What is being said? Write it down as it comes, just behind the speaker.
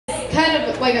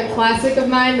like a classic of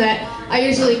mine that I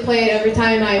usually play it every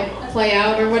time I play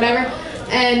out or whatever.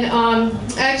 And I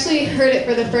actually heard it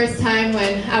for the first time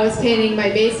when I was painting my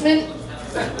basement.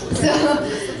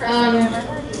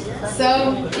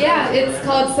 So yeah, it's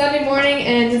called Sunday Morning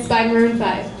and it's by Maroon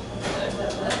 5.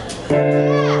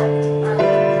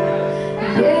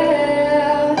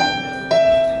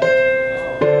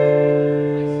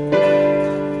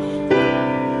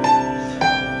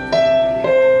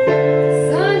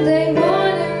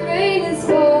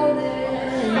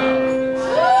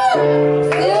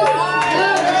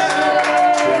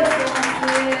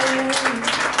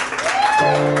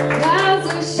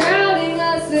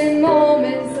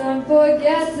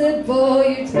 Unforgettable,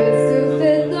 you twist to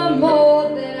fit the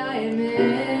mold that I am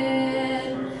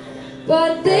in.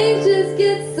 But things just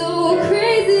get so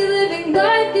crazy, living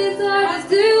life gets hard to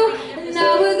do. And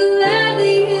I would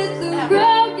gladly hit the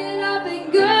road, get up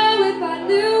and go if I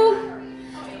knew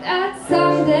that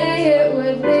someday it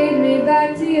would lead me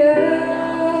back to you.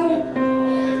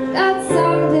 That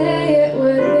someday it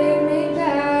would lead me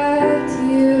back to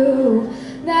you.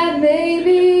 That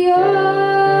maybe you're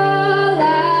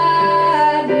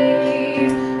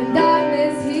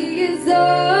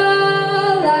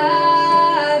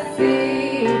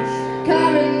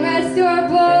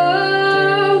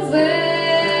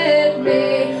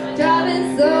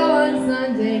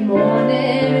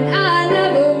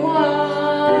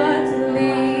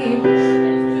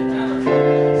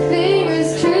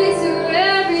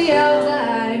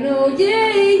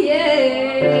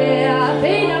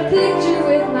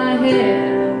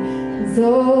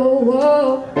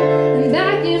and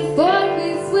back and forth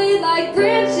we sway like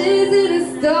branches in a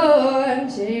storm.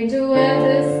 Change of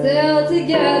weather, still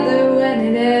together when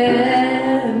it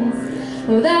ends.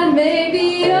 Well, that may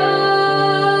be all.